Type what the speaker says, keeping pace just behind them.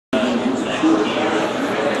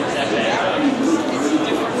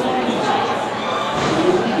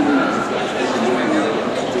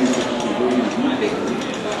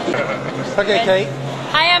Okay, Kate.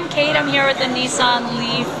 Hi, I'm Kate. I'm here with the Nissan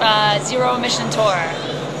Leaf Zero Emission Tour.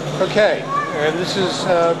 Okay, and this is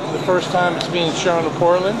the first time it's being shown in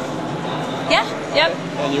Portland? Yeah, yep.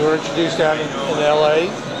 And you were introduced out in LA?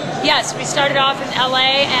 Yes, we started off in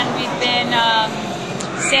LA and we've been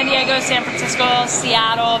San Diego, San Francisco,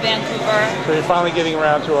 Seattle, Vancouver. So you're finally getting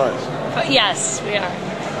around to us? But yes, we are.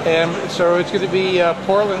 And so it's going to be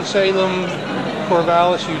Portland, Salem,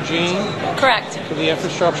 Corvallis, Eugene? Correct. For the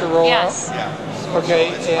infrastructure rollout? Yes. Okay,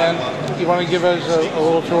 and you want to give us a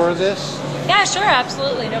little tour of this? Yeah, sure,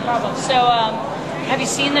 absolutely, no problem. So, have you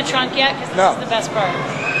seen the trunk yet? Because this is the best part.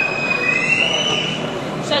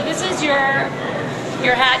 So this is your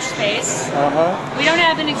hatch space. We don't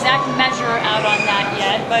have an exact measure out on that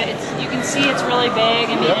yet, but you can see it's really big.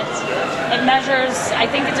 I mean, it measures, I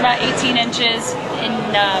think it's about 18 inches in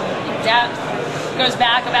depth. Goes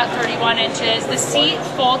back about 31 inches. The seat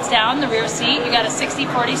folds down, the rear seat. You got a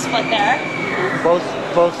 60-40 split there.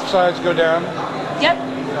 Both sides go down? Yep.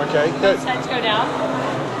 Okay, good. Both sides go down.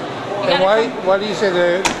 And why do you say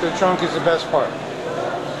the trunk is the best part?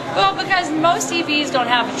 Well, because most EVs don't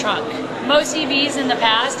have a trunk. Most EVs in the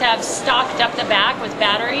past have stocked up the back with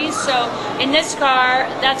batteries. So in this car,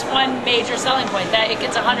 that's one major selling point, that it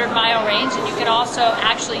gets a 100-mile range, and you can also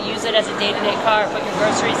actually use it as a day-to-day car, put your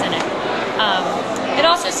groceries in it. It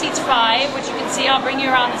also seats 5, which you can see. I'll bring you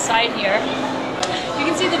around the side here. You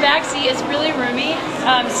can see the back seat is really roomy.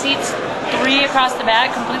 Seats 3 across the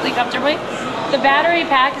back completely comfortably. The battery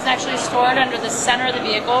pack is actually stored under the center of the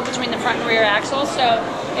vehicle between the front and rear axles. So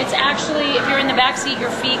it's actually, if you're in the back seat, your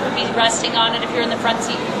feet would be resting on it. If you're in the front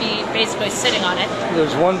seat, you'd be basically sitting on it.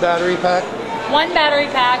 There's one battery pack? One battery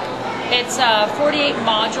pack. It's 48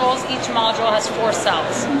 modules. Each module has 4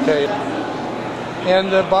 cells. Okay.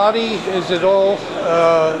 And the body, is it all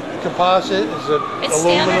composite? Is it aluminum? It's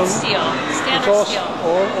standard steel. Standard steel.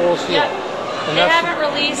 All steel. Yep. And they haven't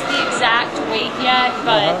released the exact weight yet,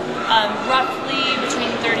 but roughly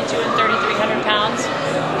between 32 and 3,300 pounds.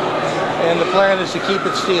 And the plan is to keep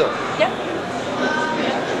it steel? Yep.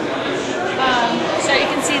 So you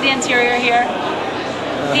can see the interior here.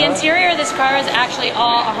 The interior of this car is actually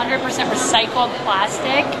all 100% recycled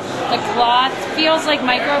plastic. The cloth feels like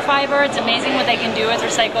microfiber. It's amazing what they can do with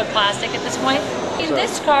recycled plastic at this point.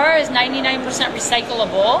 This car is 99%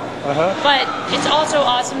 recyclable, but it's also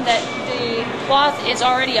awesome that the cloth is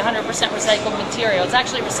already 100% recycled material. It's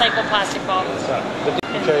actually recycled plastic bottles.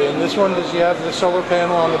 Okay, and this one, does you have the solar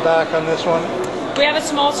panel on the back on this one? We have a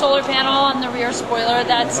small solar panel on the rear spoiler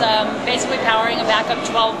that's basically powering a backup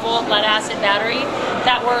 12-volt lead-acid battery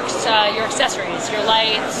that works your accessories, your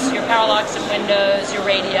lights, your power locks and windows, your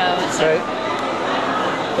radios. Okay.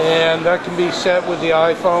 And that can be set with the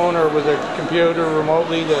iPhone or with a computer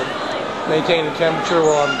remotely to maintain the temperature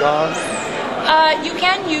while I'm gone? You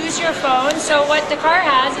can use your phone. So what the car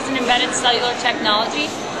has is an embedded cellular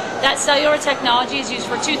technology. That cellular technology is used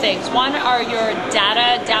for 2 things. One are your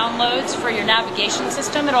data downloads for your navigation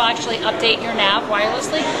system. It'll actually update your nav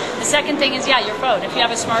wirelessly. The second thing is, your phone. If you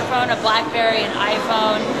have a smartphone, a BlackBerry, an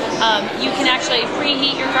iPhone, you can actually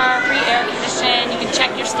preheat your car, pre-air condition. You can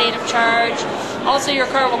check your state of charge. Also, your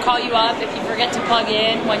car will call you up if you forget to plug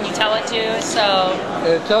in when you tell it to. So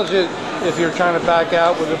it tells you if you're trying to back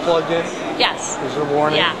out with it plugged in? Yes. There's a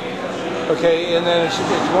warning? Yeah. Okay, and then it's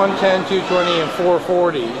 110, 220, and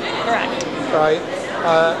 440. Correct. Right.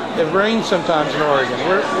 It rains sometimes in Oregon.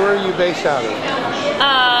 Where are you based out of?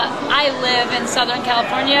 I live in Southern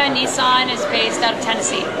California. Nissan is based out of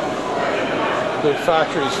Tennessee. The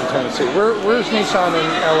factories in Tennessee. Where's Nissan in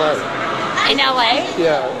LA? In LA?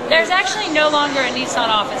 Yeah. There's actually no longer a Nissan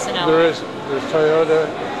office in LA. There is. There's Toyota.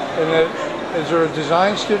 And is there a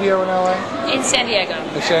design studio in LA? In San Diego.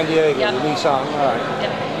 In San Diego. Yep. Nissan. All right.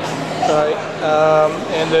 Yep. All right,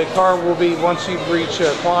 and the car will be, once you reach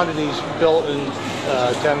quantities, built in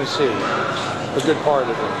Tennessee, a good part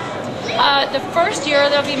of it. The first year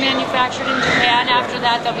they'll be manufactured in Japan. After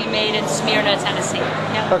that, they'll be made in Smyrna, Tennessee.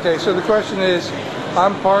 Yeah. Okay, so the question is,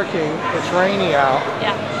 I'm parking, it's raining out,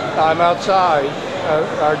 I'm outside,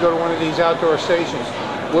 I go to one of these outdoor stations,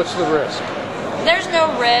 what's the risk? There's no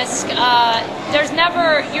risk.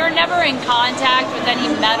 You're never in contact with any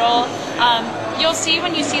metal. You'll see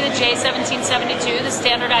when you see the J1772, the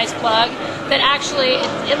standardized plug, that actually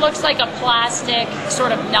it looks like a plastic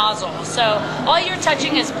sort of nozzle. So all you're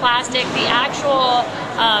touching is plastic. The actual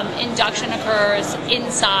induction occurs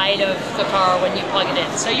inside of the car when you plug it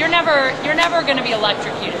in. So you're never going to be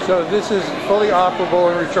electrocuted. So this is fully operable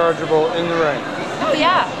and rechargeable in the rain? Oh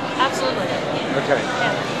yeah, absolutely. Okay.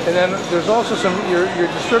 Yeah. And then there's also some, you're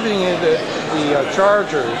distributing the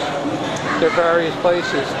chargers to various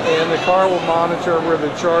places, and the car will monitor where the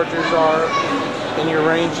chargers are in your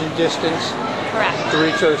range and distance. Correct. To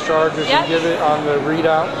reach those chargers and give it on the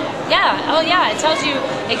readout? Yeah, oh yeah, it tells you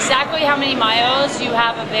exactly how many miles you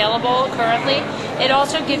have available currently. It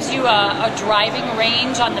also gives you a driving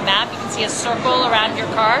range on the map. You can see a circle around your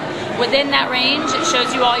car. Within that range, it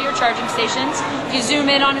shows you all your charging stations. If you zoom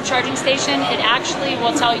in on a charging station, it actually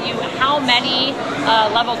will tell you how many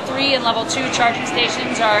level 3 and level 2 charging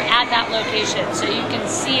stations are at that location. So you can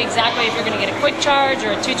see exactly if you're going to get a quick charge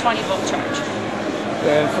or a 220 volt charge.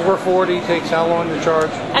 And 440 takes how long to charge?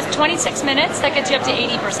 That's 26 minutes. That gets you up to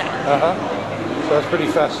 80%. So that's pretty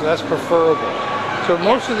fast. So that's preferable. So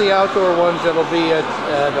most of the outdoor ones that'll be at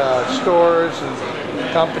stores and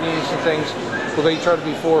companies and things, will they try to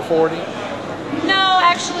be 440? No,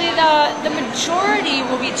 actually the majority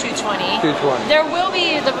will be 220. 220. There will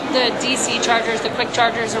be the DC chargers, the quick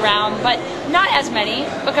chargers around, but not as many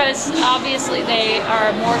because obviously they are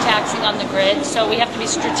more taxing on the grid, so we have to be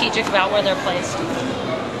strategic about where they're placed.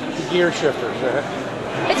 Gear shifters,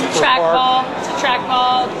 It's a trackball. It's a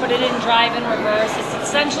trackball. Put it in drive and reverse. It's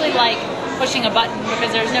essentially like pushing a button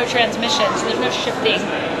because there's no transmission, so there's no shifting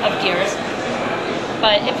of gears.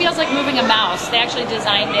 But it feels like moving a mouse. They actually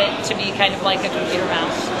designed it to be kind of like a computer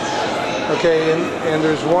mouse. Okay, and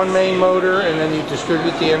there's one main motor, and then you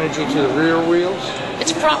distribute the energy to the rear wheels?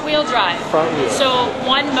 It's front wheel drive. Front wheel. So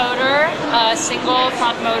one motor, a single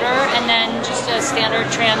front motor, and then just a standard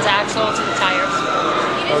transaxle to the tires.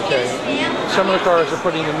 Okay. Some of the cars are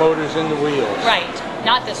putting the motors in the wheels. Right,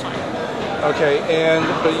 not this one. Okay,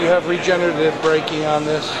 but you have regenerative braking on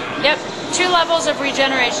this? Yep, 2 levels of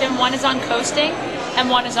regeneration. One is on coasting, and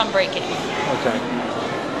one is on braking. Okay.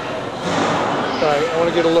 All right, I want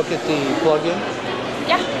to get a look at the plug-in.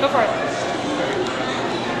 Yeah, go for it.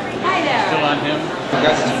 Hi there. Still on him.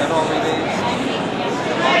 Guys, it's federal rebates.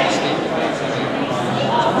 State rebates.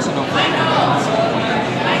 It's almost a no-brainer.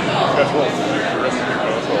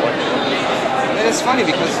 And it's funny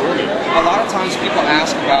because a lot of times people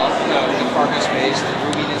ask about the cargo space, the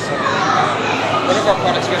roominess of it. One of our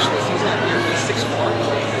product specialists, he's not nearly 6'4".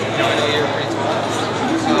 I know you're pretty tall.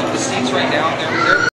 The seats right now, they're